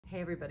Hey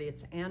everybody,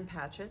 it's Ann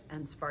Patchett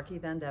and Sparky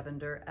Van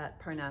Devender at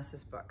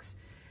Parnassus Books.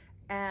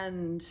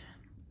 And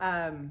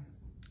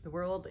the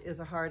world is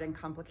a hard and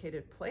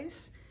complicated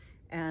place,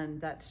 and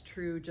that's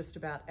true just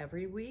about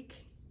every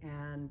week.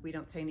 And we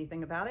don't say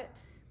anything about it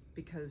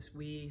because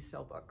we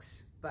sell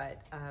books.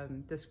 But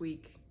this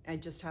week, I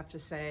just have to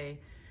say,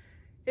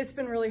 it's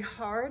been really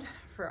hard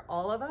for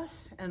all of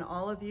us and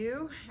all of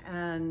you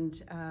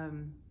and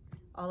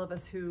all of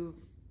us who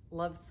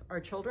love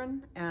our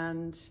children.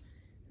 And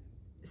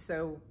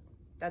so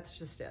that's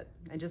just it.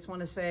 I just want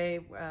to say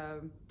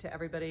to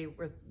everybody,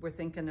 we're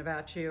thinking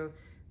about you,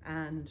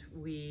 and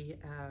we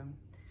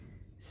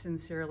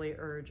sincerely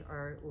urge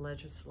our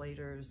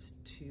legislators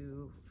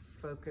to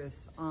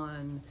focus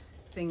on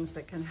things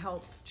that can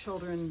help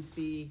children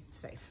be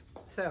safe.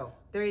 So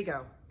there you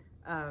go.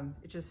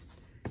 It just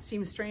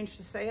seems strange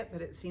to say it,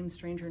 but it seems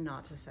stranger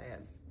not to say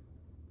it.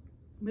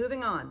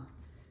 Moving on.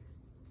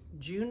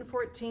 June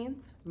 14th,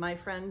 my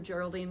friend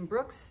Geraldine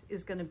Brooks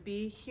is going to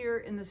be here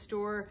in the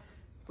store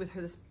with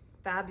her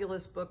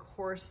fabulous book,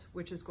 Horse,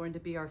 which is going to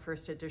be our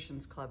first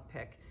editions club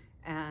pick.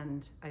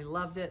 And I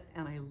loved it,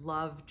 and I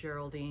love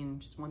Geraldine.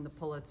 She's won the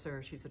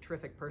Pulitzer. She's a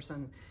terrific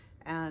person.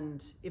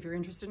 And if you're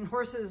interested in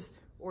horses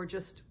or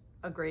just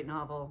a great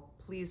novel,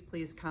 please,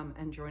 please come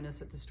and join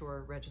us at the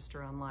store,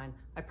 register online.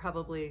 I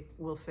probably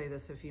will say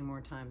this a few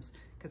more times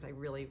because I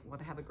really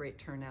want to have a great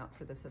turnout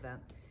for this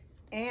event.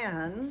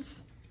 And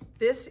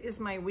this is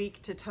my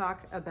week to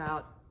talk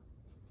about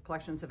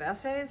collections of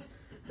essays.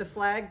 The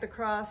Flag, the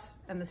Cross,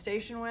 and the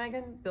Station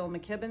Wagon. Bill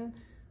McKibben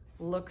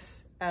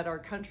looks at our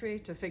country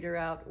to figure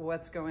out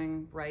what's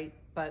going right,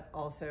 but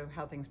also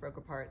how things broke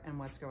apart and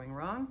what's going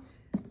wrong.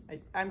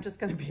 I'm just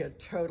going to be a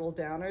total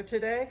downer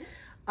today.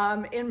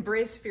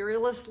 Embrace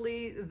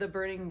Fearlessly, The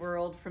Burning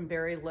World from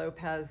Barry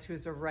Lopez,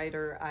 who's a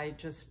writer I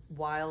just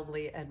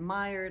wildly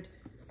admired,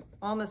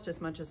 almost as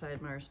much as I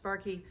admire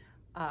Sparky.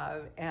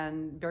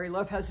 And Barry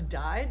Lopez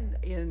died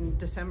in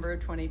December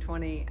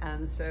 2020,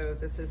 and so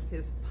this is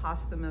his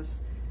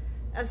posthumous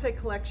essay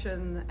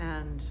collection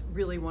and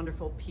really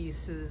wonderful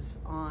pieces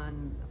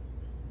on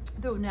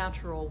the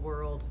natural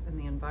world and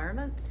the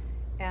environment.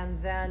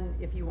 And then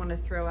if you want to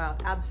throw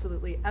out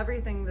absolutely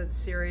everything that's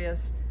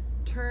serious,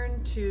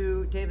 turn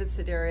to David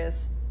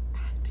Sedaris.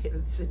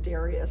 David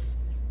Sedaris.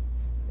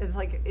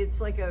 It's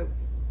like a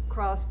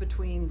cross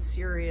between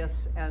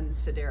Sirius and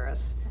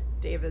Sedaris.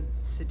 David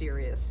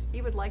Sedaris.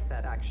 He would like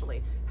that,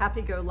 actually.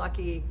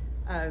 Happy-go-lucky,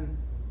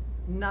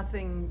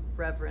 nothing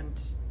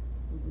reverent,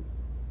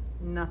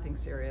 nothing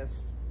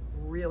serious,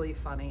 really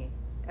funny,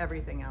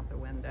 everything out the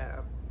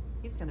window.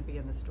 He's going to be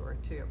in the store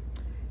too.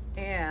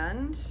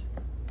 And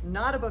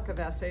not a book of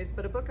essays,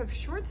 but a book of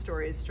short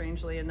stories,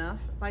 strangely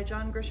enough, by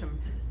John Grisham,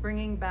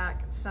 bringing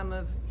back some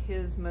of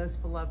his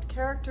most beloved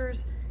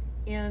characters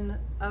in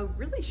a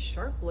really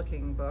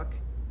sharp-looking book.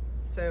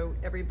 So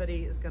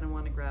everybody is going to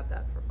want to grab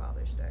that for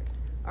Father's Day.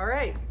 All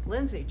right,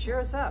 Lindsay, cheer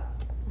us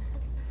up.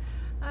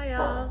 Hi,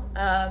 y'all.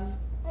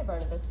 Hi,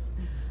 Barnabas.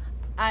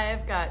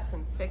 I've got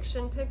some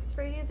fiction picks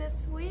for you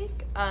this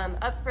week.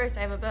 Up first,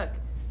 I have a book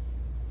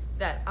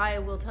that I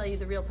will tell you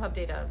the real pub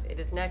date of. It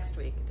is next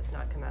week. It does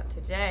not come out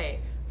today.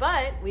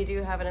 But we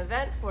do have an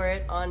event for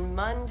it on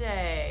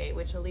Monday,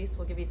 which Elise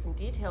will give you some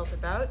details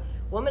about.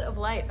 Woman of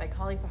Light by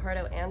Collie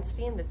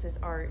Fajardo-Anstine. This is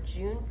our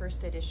June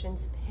 1st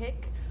editions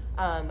pick.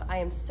 I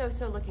am so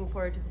looking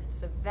forward to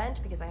this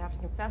event because I have to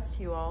confess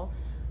to you all,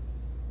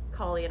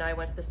 Collie and I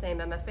went to the same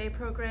MFA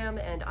program,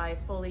 and I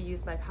fully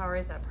use my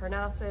powers at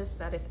Parnassus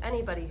that if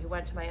anybody who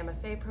went to my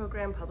MFA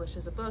program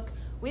publishes a book,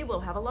 we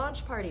will have a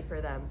launch party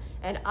for them,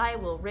 and I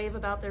will rave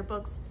about their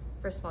books,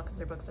 first of all because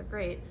their books are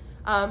great,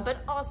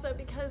 but also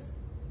because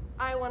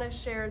I want to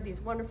share these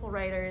wonderful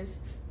writers.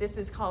 This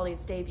is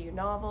Collie's debut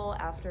novel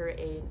after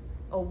an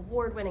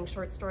award-winning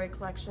short story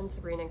collection,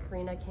 Sabrina and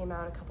Karina, came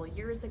out a couple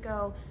years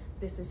ago.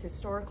 This is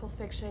historical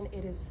fiction.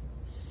 It is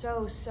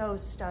so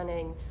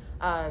stunning.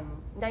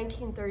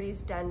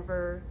 1930s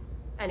Denver.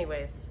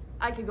 Anyways,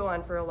 I could go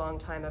on for a long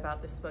time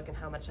about this book and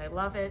how much I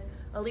love it.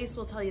 Elise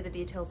will tell you the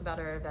details about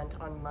our event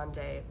on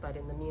Monday, but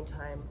in the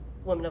meantime,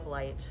 Woman of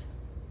Light.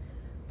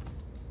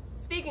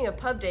 Speaking of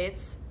pub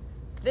dates,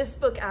 this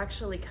book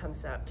actually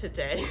comes out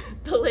today.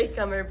 The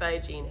Latecomer by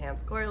Jean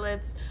Hamp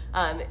Corlitz.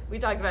 We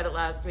talked about it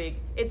last week.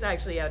 It's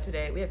actually out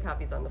today. We have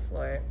copies on the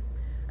floor.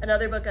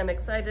 Another book I'm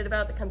excited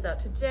about that comes out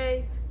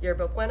today,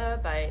 Yerba Buena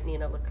by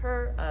Nina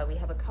Lecoeur. We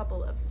have a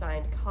couple of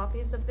signed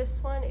copies of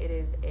this one. It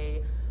is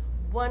a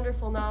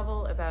wonderful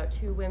novel about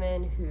two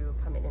women who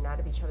come in and out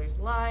of each other's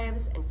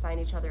lives and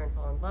find each other and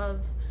fall in love.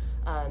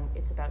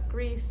 It's about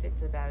grief,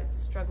 it's about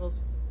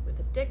struggles with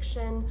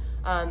addiction,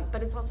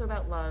 but it's also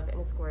about love, and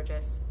it's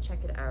gorgeous.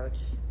 Check it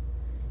out.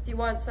 If you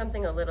want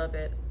something a little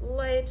bit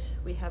light,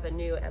 we have a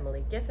new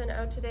Emily Giffen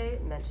out today,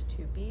 Meant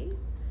to Be.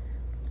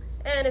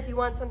 And if you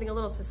want something a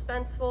little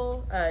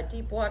suspenseful,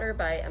 Deep Water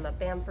by Emma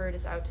Bamford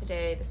is out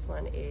today. This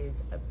one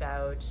is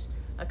about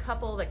a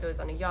couple that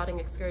goes on a yachting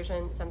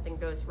excursion. Something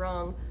goes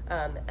wrong.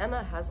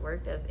 Emma has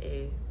worked as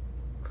a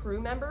crew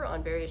member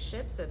on various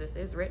ships, so this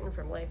is written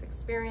from life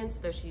experience,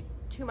 though she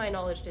to my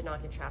knowledge, did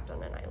not get trapped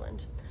on an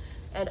island.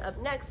 And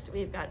up next,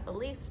 we've got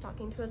Elise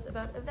talking to us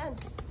about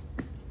events.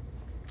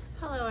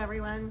 Hello,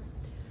 everyone.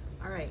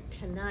 All right,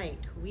 tonight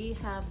we've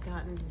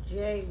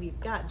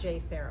got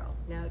Jay Farrell.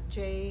 Now,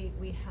 Jay,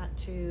 we had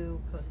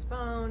to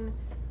postpone,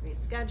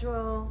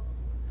 reschedule.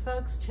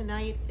 Folks,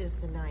 tonight is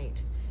the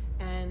night.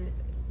 And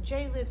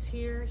Jay lives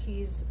here.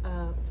 He's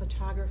a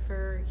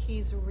photographer.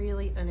 He's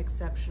really an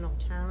exceptional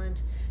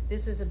talent.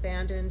 This is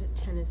Abandoned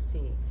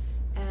Tennessee.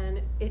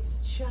 And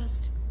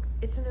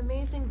it's an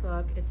amazing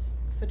book. It's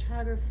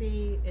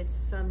photography, it's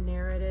some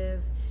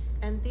narrative,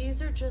 and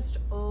these are just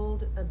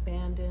old,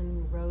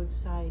 abandoned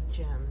roadside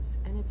gems.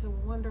 And it's a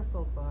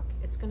wonderful book.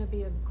 It's gonna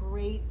be a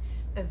great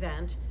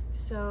event.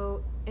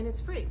 And it's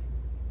free.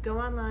 Go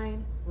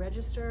online,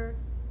 register,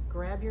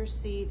 grab your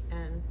seat,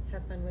 and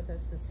have fun with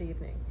us this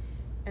evening.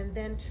 And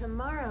then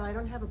tomorrow, I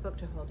don't have a book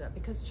to hold up,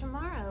 because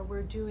tomorrow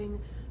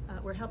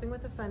we're helping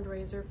with a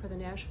fundraiser for the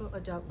Nashville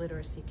Adult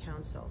Literacy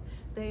Council.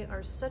 They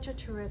are such a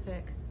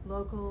terrific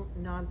local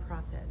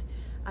nonprofit.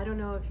 I don't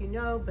know if you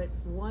know, but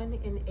 1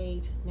 in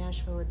 8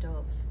 Nashville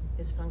adults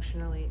is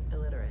functionally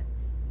illiterate.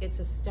 It's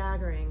a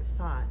staggering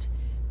thought.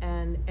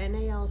 And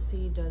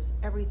NALC does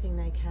everything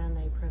they can.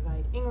 They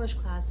provide English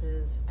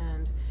classes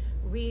and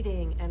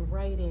reading and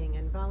writing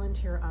and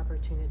volunteer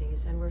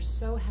opportunities, and we're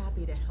so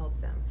happy to help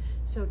them.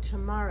 So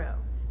tomorrow,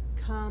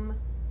 come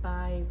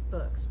buy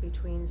books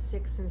between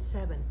 6 and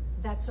 7.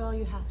 That's all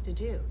you have to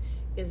do,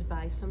 is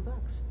buy some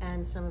books,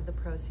 and some of the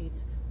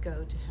proceeds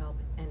go to help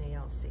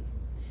NALC.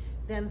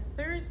 Then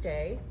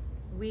Thursday,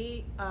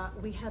 we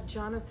have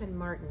Jonathan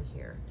Martin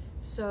here.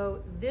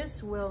 So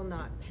this will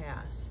not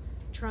pass.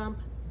 Trump,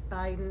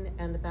 Biden,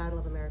 and the Battle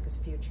of America's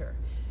Future.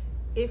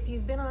 If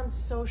you've been on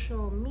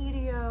social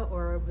media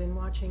or been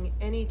watching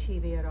any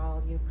TV at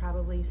all, you've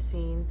probably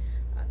seen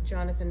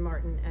Jonathan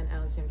Martin and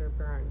Alexander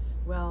Burns.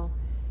 Well,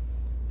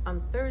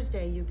 on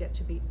Thursday, you get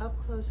to be up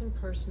close and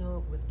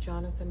personal with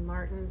Jonathan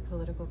Martin,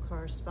 political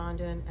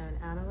correspondent and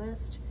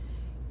analyst,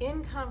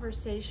 in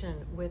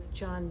conversation with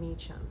John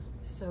Meacham.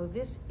 So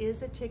this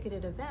is a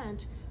ticketed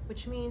event,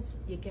 which means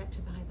you get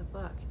to buy the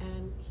book,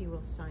 and he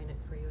will sign it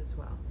for you as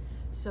well.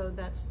 So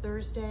that's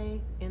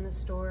Thursday in the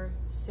store,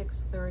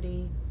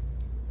 6:30,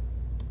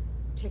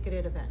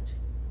 ticketed event.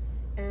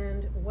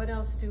 And what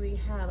else do we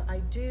have? I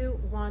do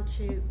want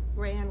to,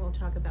 Rayanne will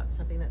talk about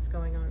something that's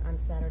going on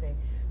Saturday.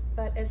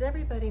 But as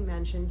everybody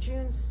mentioned,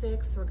 June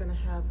 6th, we're gonna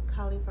have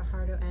Kali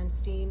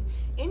Fajardo-Anstine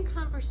in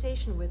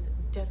conversation with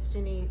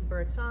Destiny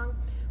Birdsong,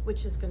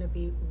 which is gonna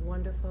be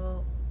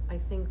wonderful. I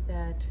think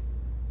that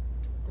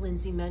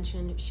Lindsay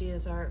mentioned she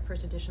is our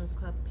First Editions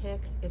Club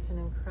pick. It's an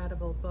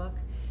incredible book.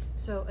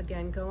 So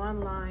again, go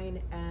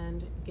online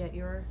and get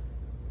your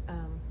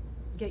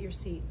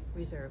seat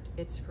reserved.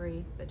 It's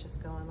free, but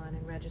just go online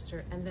and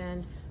register. And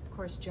then, of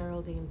course,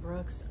 Geraldine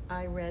Brooks.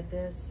 I read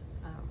this,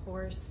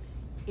 Horse.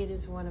 It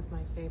is one of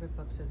my favorite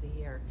books of the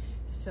year.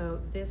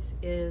 So this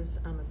is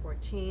on the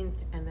 14th,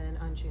 and then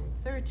on June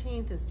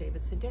 13th is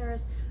David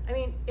Sedaris. I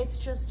mean,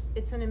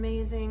 it's an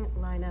amazing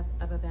lineup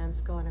of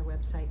events. Go on our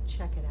website,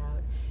 check it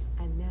out.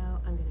 And now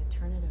I'm gonna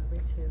turn it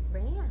over to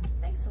Rayanne.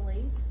 Thanks,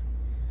 Elise.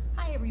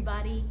 Hi,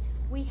 everybody.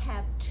 We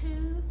have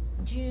 2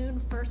 June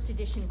First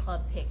Edition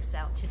Club picks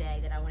out today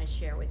that I want to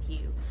share with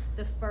you.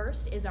 The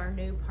first is our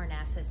new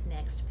Parnassus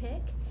Next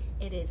pick.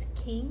 It is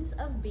Kings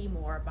of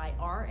Bmore by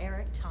R.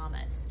 Eric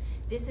Thomas.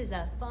 This is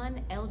a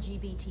fun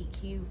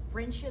LGBTQ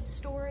friendship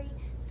story.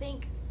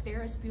 Think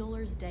Ferris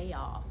Bueller's Day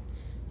Off.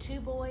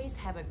 2 boys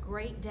have a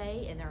great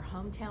day in their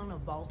hometown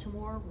of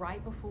Baltimore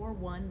right before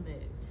one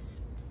moves.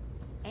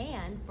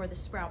 And for the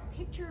Sprout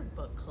Picture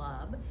Book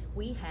Club,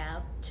 we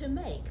have To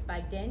Make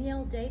by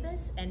Danielle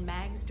Davis and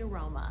Mags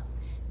DeRoma.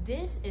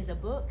 This is a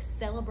book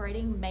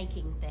celebrating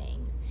making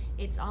things.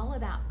 It's all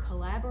about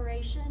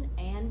collaboration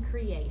and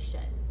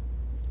creation.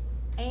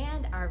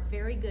 And our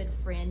very good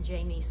friend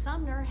Jamie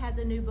Sumner has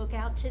a new book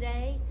out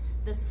today,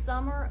 The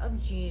Summer of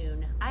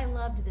June. I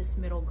loved this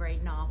middle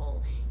grade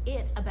novel.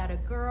 It's about a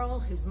girl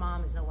whose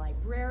mom is a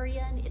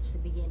librarian. It's the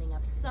beginning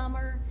of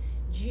summer.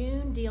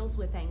 June deals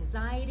with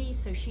anxiety,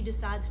 so she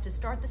decides to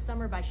start the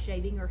summer by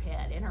shaving her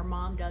head, and her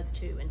mom does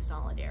too, in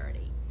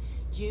solidarity.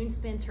 June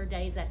spends her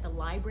days at the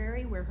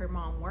library where her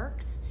mom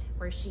works,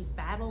 where she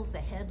battles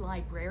the head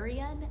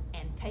librarian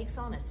and takes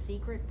on a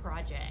secret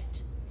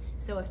project.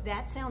 So if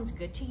that sounds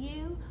good to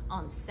you,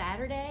 on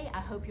Saturday,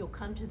 I hope you'll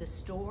come to the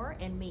store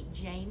and meet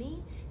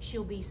Jamie.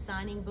 She'll be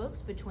signing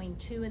books between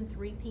 2 and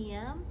 3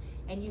 p.m.,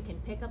 and you can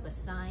pick up a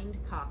signed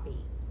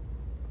copy.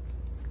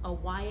 A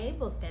YA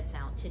book that's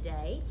out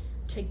today,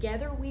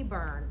 Together We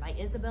Burn by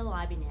Isabel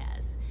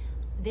Ibanez.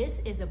 This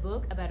is a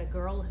book about a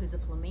girl who's a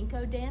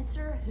flamenco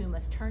dancer who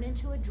must turn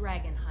into a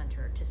dragon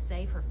hunter to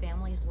save her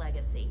family's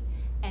legacy.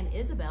 And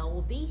Isabel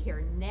will be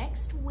here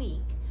next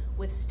week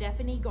with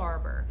Stephanie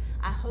Garber.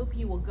 I hope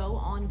you will go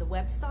on the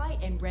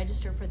website and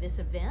register for this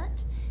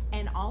event.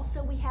 And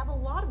also we have a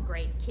lot of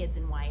great kids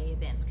and YA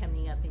events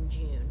coming up in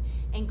June,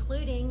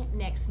 including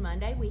next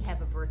Monday we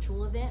have a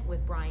virtual event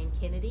with Brian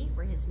Kennedy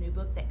for his new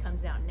book that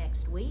comes out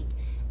next week.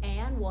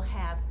 And we'll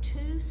have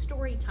 2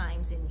 story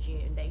times in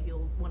June that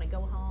you'll want to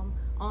go home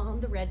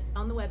on the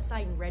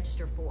website and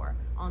register for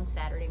on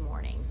Saturday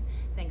mornings.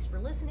 Thanks for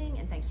listening,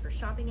 and thanks for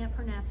shopping at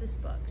Parnassus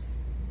Books.